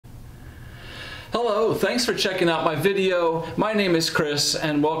Hello, thanks for checking out my video. My name is Chris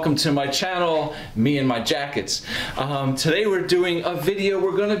and welcome to my channel, Me and My Jackets. Today we're doing a video.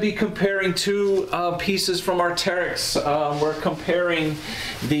 We're going to be comparing two pieces from Arc'teryx. We're comparing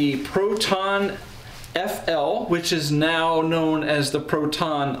the Proton FL, which is now known as the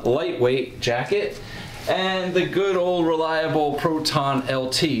Proton Lightweight Jacket, and the good old reliable Proton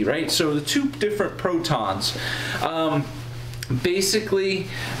LT, right? So the two different Protons. Basically,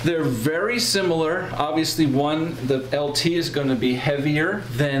 they're very similar. Obviously, the LT is going to be heavier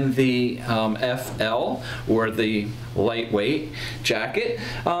than the FL, or the lightweight jacket.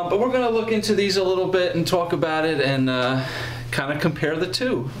 But we're going to look into these a little bit and talk about it and kind of compare the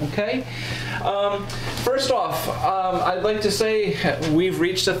two, okay? First off, I'd like to say we've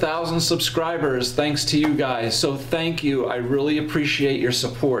reached 1,000 subscribers thanks to you guys. So thank you. I really appreciate your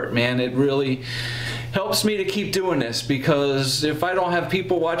support, man. It really helps me to keep doing this, because if I don't have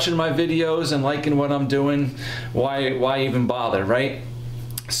people watching my videos and liking what I'm doing, why even bother, right?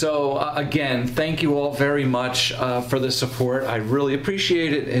 So again, thank you all very much for the support. I really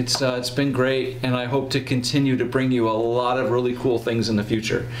appreciate it. It's been great, and I hope to continue to bring you a lot of really cool things in the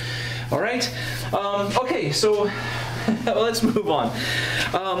future. All right. Okay, so let's move on.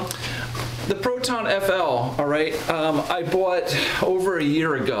 The Proton FL, all right, I bought over a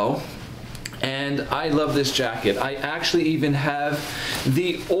year ago. And I love this jacket. I actually even have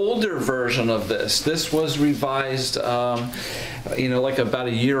the older version of this. This was revised, you know, like about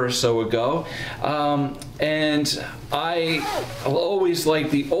a year or so ago. And I always liked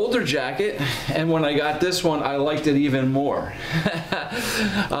the older jacket, and when I got this one, I liked it even more.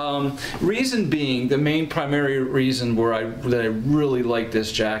 Reason being, the main primary reason that I really like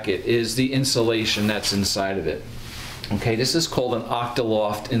this jacket is the insulation that's inside of it. Okay, this is called an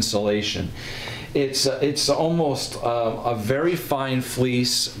Octaloft insulation. It's almost a very fine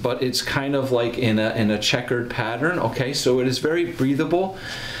fleece, but it's kind of like in a checkered pattern. Okay, so it is very breathable,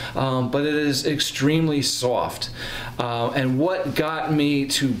 but it is extremely soft. And what got me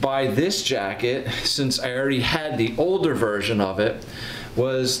to buy this jacket, since I already had the older version of it,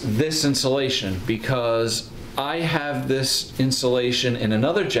 was this insulation, because I have this insulation in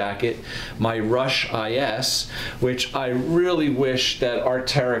another jacket, my Rush IS, which I really wish that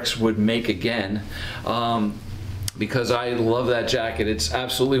Arc'teryx would make again, because I love that jacket. It's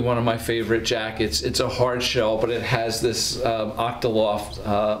absolutely one of my favorite jackets. It's a hard shell, but it has this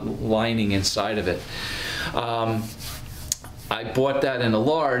Octaloft lining inside of it. I bought that in a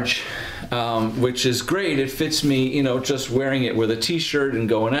large, which is great. It fits me, you know, just wearing it with a t-shirt and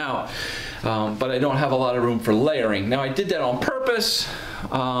going out. But I don't have a lot of room for layering. Now, I did that on purpose,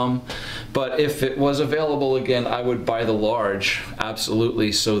 but if it was available again, I would buy the large,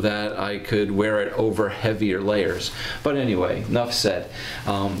 absolutely, so that I could wear it over heavier layers. But anyway, enough said.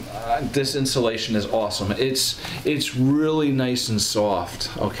 This insulation is awesome. It's really nice and soft,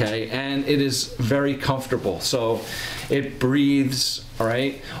 okay? And it is very comfortable. So it breathes, all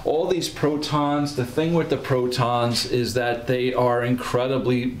right? All these Protons, the thing with the Protons is that they are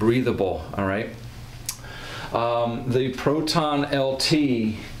incredibly breathable, all right? The Proton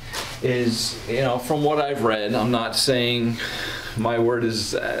LT is, you know, from what I've read, I'm not saying my word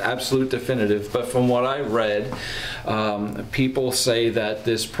is absolute definitive, but from what I've read, people say that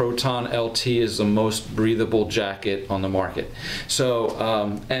this Proton LT is the most breathable jacket on the market.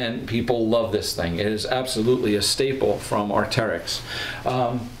 So, and people love this thing. It is absolutely a staple from Arc'teryx.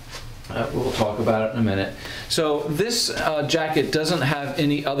 We'll talk about it in a minute. So this jacket doesn't have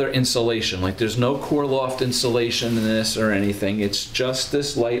any other insulation. Like, there's no core loft insulation in this or anything. It's just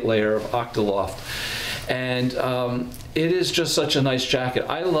this light layer of Octaloft. And it is just such a nice jacket.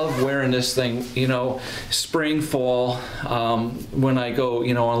 I love wearing this thing, you know, spring, fall, when I go,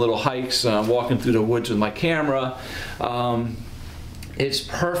 you know, on little hikes, walking through the woods with my camera. It's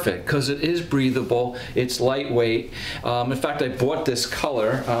perfect because it is breathable, it's lightweight. In fact, I bought this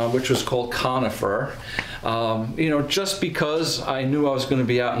color, which was called Conifer, you know, just because I knew I was going to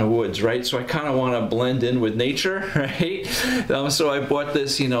be out in the woods, right? So I kind of want to blend in with nature, right? So I bought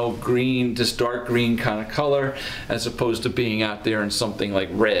this, you know, green, this dark green kind of color, as opposed to being out there in something like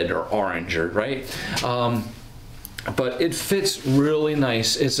red or orange, or right? But it fits really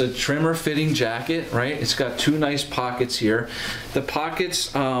nice. It's a trimmer fitting jacket, right? It's got two nice pockets here. The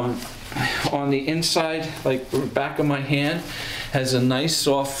pockets on the inside, like the back of my hand, Has a nice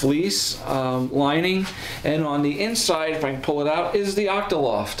soft fleece lining, and on the inside, if I can pull it out, is the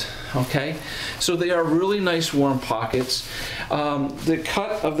Octaloft. Okay, so they are really nice warm pockets. The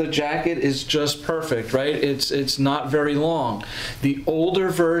cut of the jacket is just perfect, right? It's not very long. The older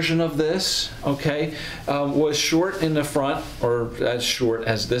version of this, okay, was short in the front, or as short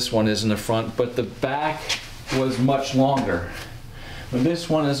as this one is in the front, but the back was much longer. And this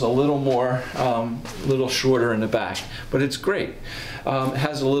one is a little more, little shorter in the back, but it's great. It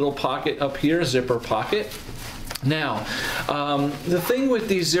has a little pocket up here, zipper pocket. Now, the thing with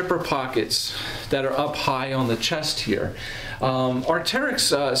these zipper pockets that are up high on the chest here,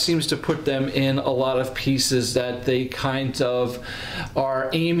 Arc'teryx seems to put them in a lot of pieces that they kind of are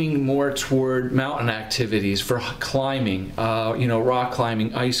aiming more toward mountain activities for climbing, you know, rock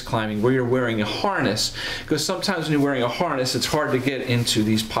climbing, ice climbing, where you're wearing a harness, because sometimes when you're wearing a harness, it's hard to get into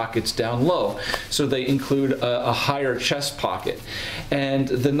these pockets down low. So they include a higher chest pocket. And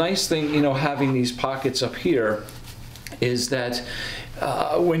the nice thing, you know, having these pockets up here is that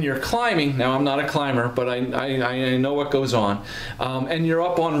when you're climbing, now I'm not a climber, but I know what goes on, and you're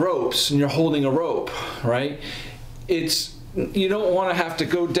up on ropes and you're holding a rope, right? You don't want to have to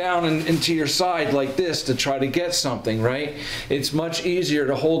go down into your side like this to try to get something, right? It's much easier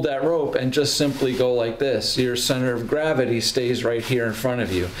to hold that rope and just simply go like this. Your center of gravity stays right here in front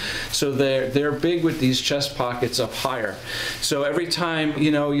of you. So they're big with these chest pockets up higher. So every time,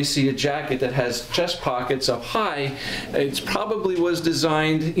 you know, you see a jacket that has chest pockets up high, it probably was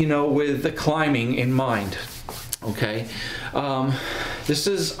designed, you know, with the climbing in mind. Okay, this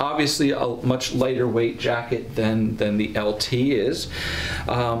is obviously a much lighter weight jacket than the LT is,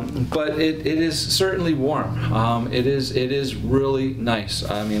 but it is certainly warm. It is really nice.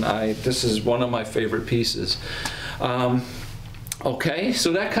 I mean, this is one of my favorite pieces. Okay,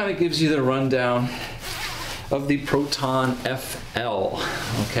 so that kind of gives you the rundown of the Proton FL,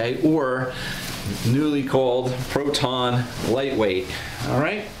 okay, or newly called Proton Lightweight. All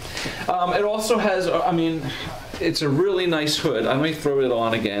right. It also has, I mean, it's a really nice hood. Let me throw it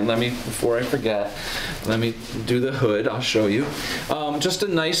on again. Before I forget, let me do the hood. I'll show you. Just a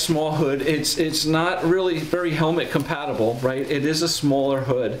nice small hood. It's not really very helmet compatible, right? It is a smaller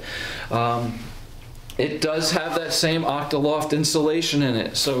hood. It does have that same Octaloft insulation in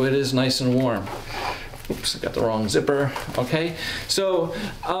it, so it is nice and warm. Oops, I got the wrong zipper. Okay, so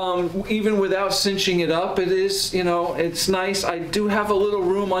even without cinching it up, it is, you know, it's nice. I do have a little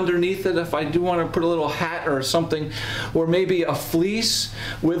room underneath it if I do want to put a little hat or something, or maybe a fleece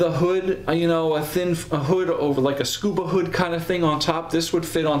with a hood, you know, a hood over, like a scuba hood kind of thing on top. This would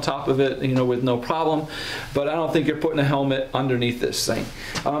fit on top of it, you know, with no problem, but I don't think you're putting a helmet underneath this thing.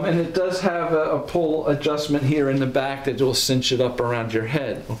 And it does have a pull adjustment here in the back that will cinch it up around your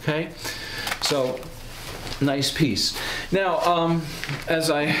head, okay? So, nice piece. Now, as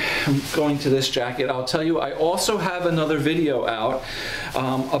I am going to this jacket, I'll tell you, I also have another video out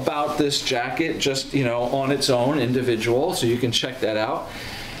about this jacket, just, you know, on its own, individual, so you can check that out.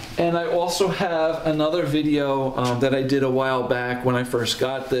 And I also have another video that I did a while back when I first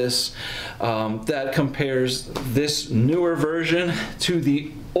got this that compares this newer version to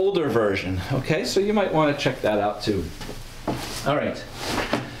the older version. Okay, so you might want to check that out too. All right.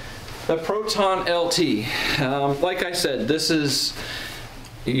 The Proton LT. Like I said, this is,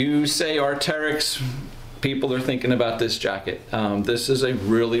 you say Arc'teryx, people are thinking about this jacket. This is a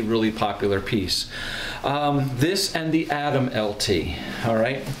really, really popular piece. This and the Atom LT, all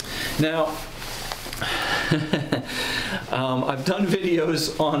right? Now, I've done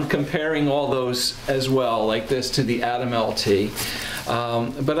videos on comparing all those as well, like this to the Atom LT.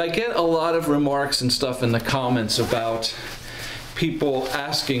 But I get a lot of remarks and stuff in the comments about people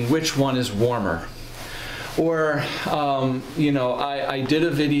asking which one is warmer. Or, you know, I did a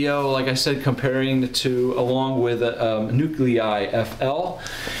video, like I said, comparing the two along with Nuclei FL,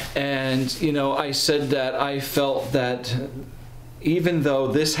 and, you know, I said that I felt that even though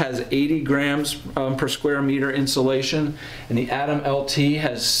this has 80 grams per square meter insulation, and the Atom LT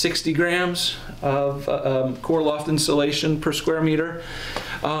has 60 grams of core loft insulation per square meter,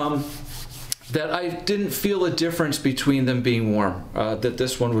 that I didn't feel a difference between them being warm, that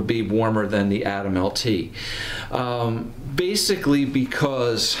this one would be warmer than the Atom LT. Basically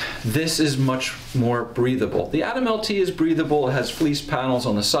because this is much more breathable. The Atom LT is breathable, it has fleece panels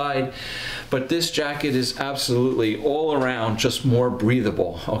on the side, but this jacket is absolutely all around just more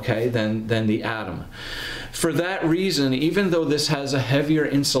breathable, okay, than the Atom. For that reason, even though this has a heavier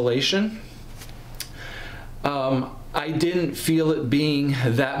insulation, I didn't feel it being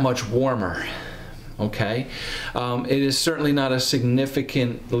that much warmer. okay? It is certainly not a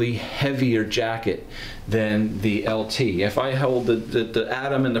significantly heavier jacket than the LT. If I hold the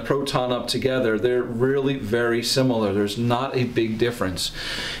Atom and the Proton up together, they're really very similar. There's not a big difference.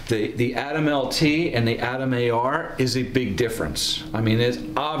 The Atom LT and the Atom AR is a big difference. I mean, it's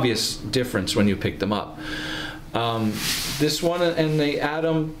obvious difference when you pick them up. This one and the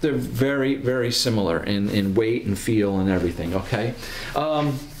Atom, they're very, very similar in weight and feel and everything, okay?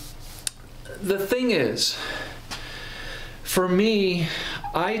 The thing is, for me,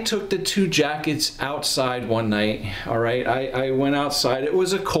 I took the two jackets outside one night, all right? I went outside. It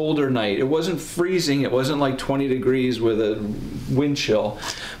was a colder night. It wasn't freezing. It wasn't like 20 degrees with a wind chill,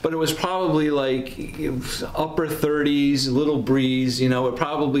 but it was probably like upper 30s, a little breeze, you know, it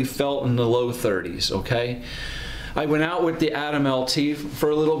probably felt in the low 30s, okay? I went out with the Atom LT for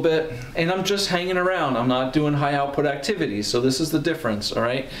a little bit, and I'm just hanging around. I'm not doing high output activities, so this is the difference, all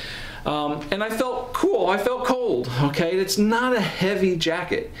right? And I felt cool. I felt cold, okay? It's not a heavy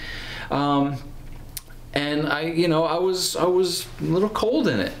jacket. And I was a little cold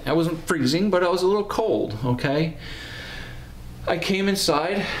in it. I wasn't freezing, but I was a little cold, okay? I came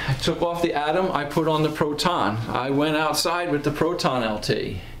inside, I took off the Atom, I put on the Proton. I went outside with the Proton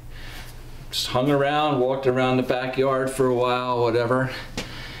LT. Just hung around, walked around the backyard for a while, whatever.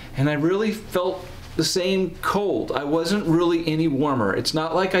 And I really felt the same cold. I wasn't really any warmer. It's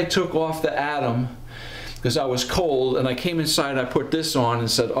not like I took off the Atom because I was cold and I came inside, I put this on and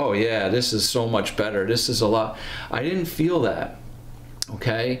said, oh yeah, this is so much better. This is a lot. I didn't feel that,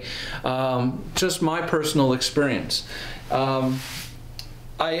 okay? Just my personal experience.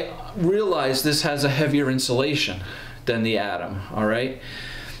 I realize this has a heavier insulation than the Atom, all right?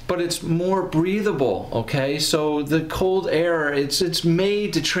 But it's more breathable, okay? So the cold air, it's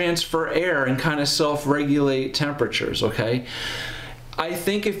made to transfer air and kind of self-regulate temperatures, okay? I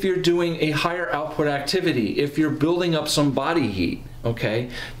think if you're doing a higher output activity, if you're building up some body heat, okay,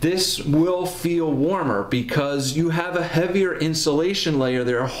 this will feel warmer because you have a heavier insulation layer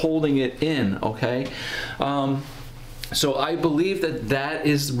there holding it in, okay? So I believe that that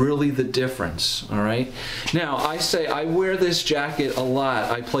is really the difference, all right? Now, I wear this jacket a lot.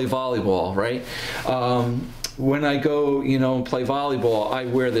 I play volleyball, right? When I go, you know, play volleyball, I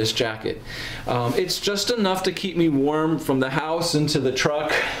wear this jacket. It's just enough to keep me warm from the house into the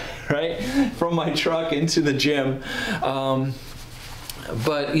truck, right? From my truck into the gym.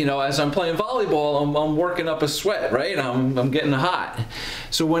 But you know, as I'm playing volleyball, I'm working up a sweat, right? I'm getting hot.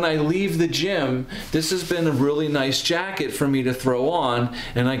 So when I leave the gym, this has been a really nice jacket for me to throw on,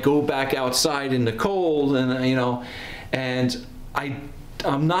 and I go back outside in the cold, and you know, and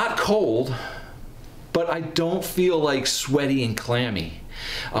I'm not cold, but I don't feel like sweaty and clammy.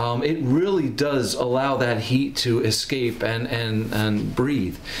 It really does allow that heat to escape and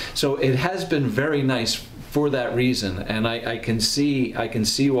breathe. So it has been very nice for that reason, and I can see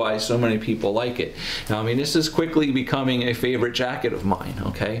why so many people like it. Now, I mean, this is quickly becoming a favorite jacket of mine,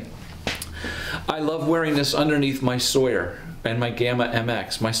 okay? I love wearing this underneath my Sawyer and my Gamma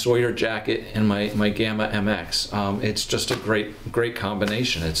MX, my Sawyer jacket and my Gamma MX. It's just a great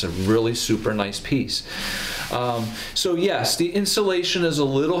combination. It's a really super nice piece. So yes, the insulation is a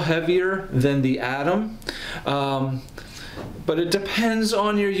little heavier than the Atom. But it depends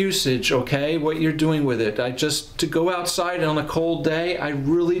on your usage, okay, what you're doing with it. To go outside on a cold day, I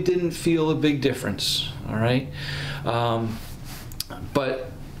really didn't feel a big difference, all right?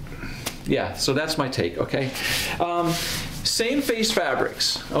 But yeah, so that's my take, okay? Same face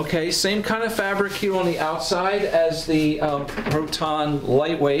fabrics, okay? Same kind of fabric here on the outside as the Proton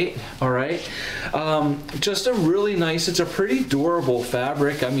lightweight, all right? Just a really nice, it's a pretty durable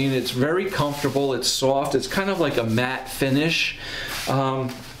fabric. I mean, it's very comfortable, it's soft, it's kind of like a matte finish.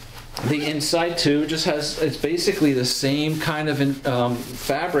 The inside too just it's basically the same kind of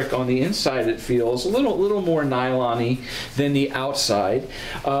fabric on the inside. It feels a little more nylon-y than the outside,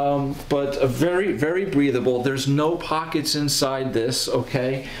 but very breathable. There's no pockets inside this,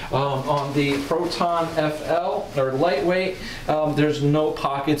 okay? On the Proton FL or lightweight, there's no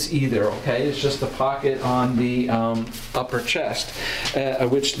pockets either, okay? It's just a pocket on the upper chest,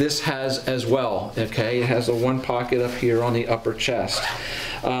 which this has as well, okay? It has a one pocket up here on the upper chest.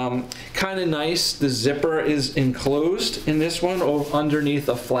 Kind of nice, the zipper is enclosed in this one underneath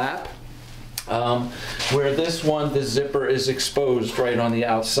a flap, where this one the zipper is exposed right on the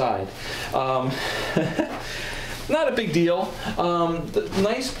outside. not a big deal. The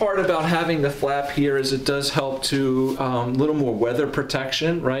nice part about having the flap here is it does help to a little more weather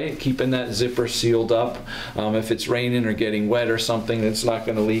protection, right? Keeping that zipper sealed up. If it's raining or getting wet or something, it's not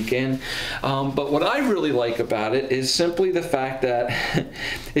going to leak in. But what I really like about it is simply the fact that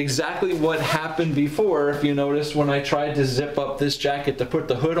exactly what happened before. If you notice, when I tried to zip up this jacket to put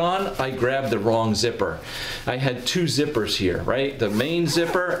the hood on, I grabbed the wrong zipper. I had two zippers here, right? The main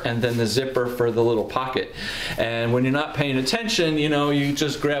zipper and then the zipper for the little pocket. And when you're not paying attention, you know, you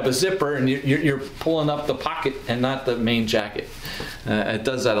just grab a zipper and you're pulling up the pocket and not the main jacket. It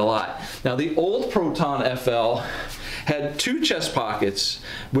does that a lot. Now, the old Proton FL had two chest pockets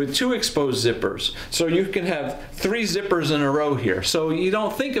with two exposed zippers. So you can have 3 zippers in a row here. So you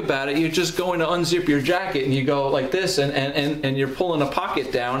don't think about it, you're just going to unzip your jacket and you go like this and you're pulling a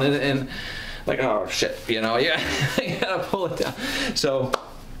pocket down and like, oh shit, you know, yeah, you gotta pull it down. So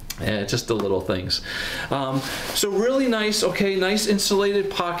yeah, just the little things. So really nice, okay, nice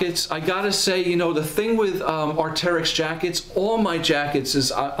insulated pockets. I gotta say, you know, the thing with Arc'teryx jackets, all my jackets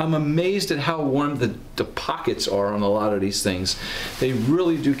is, I'm amazed at how warm the pockets are on a lot of these things. They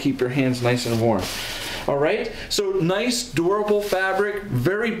really do keep your hands nice and warm. All right, so nice, durable fabric,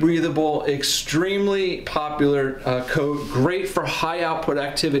 very breathable, extremely popular coat, great for high output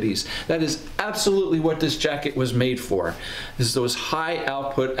activities. That is absolutely what this jacket was made for, is those high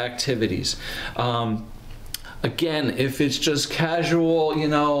output activities. Again, if it's just casual, you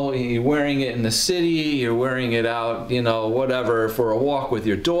know, you're wearing it in the city, you're wearing it out, you know, whatever, for a walk with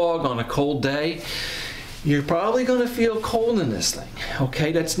your dog on a cold day, you're probably going to feel cold in this thing,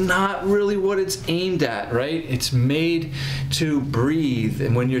 okay? That's not really what it's aimed at, right? It's made to breathe,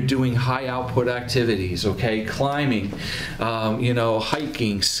 and when you're doing high output activities, okay? Climbing, you know,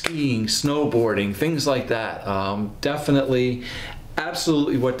 hiking, skiing, snowboarding, things like that. Definitely,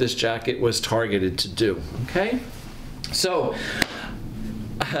 absolutely what this jacket was targeted to do, okay? So,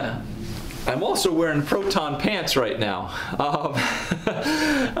 I'm also wearing Proton pants right now.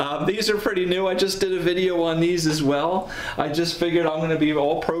 These are pretty new. I just did a video on these as well. I just figured I'm going to be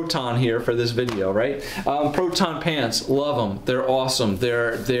all Proton here for this video, right? Proton pants, love them. They're awesome.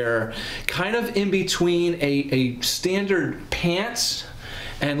 They're kind of in between a standard pants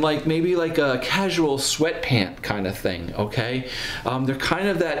and like maybe like a casual sweatpant kind of thing, okay? They're kind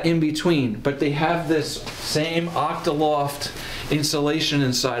of that in between, but they have this same Octaloft insulation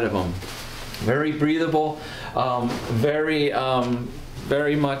inside of them. Very breathable, very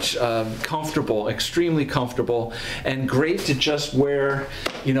much comfortable, extremely comfortable, and great to just wear,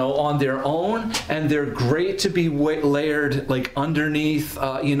 you know, on their own. And they're great to be layered like underneath,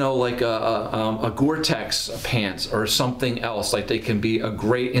 you know, like a Gore-Tex pants or something else. Like they can be a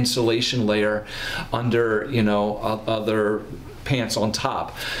great insulation layer under, you know, other pants on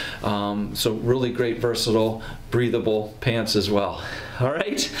top. So really great, versatile, breathable pants as well. All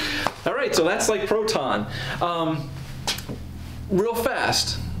right, so that's like Proton. Real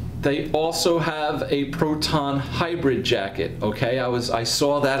fast, they also have a Proton hybrid jacket, okay? I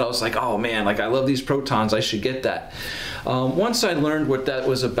saw that, I was like, oh man, like I love these Protons, I should get that. Once I learned what that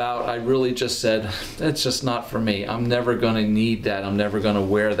was about, I really just said, that's just not for me. I'm never gonna need that, I'm never gonna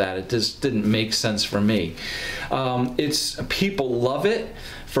wear that. It just didn't make sense for me. People love it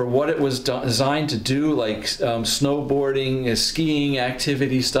for what it was designed to do, like snowboarding, skiing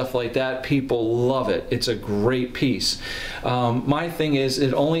activities, stuff like that. People love it. It's a great piece. My thing is,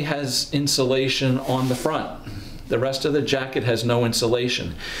 it only has insulation on the front. The rest of the jacket has no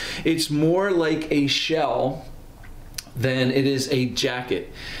insulation. It's more like a shell than it is a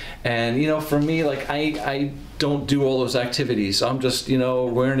jacket. And you know, for me, like I don't do all those activities. I'm just, you know,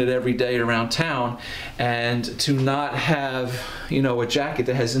 wearing it every day around town, and to not have, you know, a jacket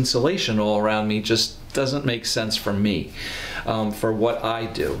that has insulation all around me just doesn't make sense for me, for what I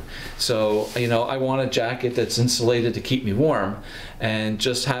do. So, you know, I want a jacket that's insulated to keep me warm, and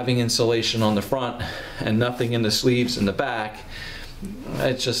just having insulation on the front and nothing in the sleeves and the back,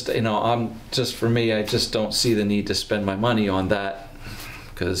 it's just, you know, for me, I just don't see the need to spend my money on that,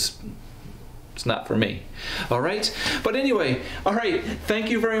 because it's not for me. All right, but anyway, all right, thank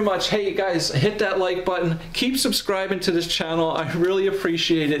you very much. Hey guys, hit that like button, keep subscribing to this channel. I really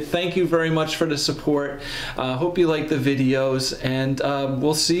appreciate it. Thank you very much for the support. Hope you like the videos, and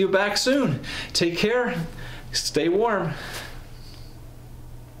we'll see you back soon. Take care, stay warm.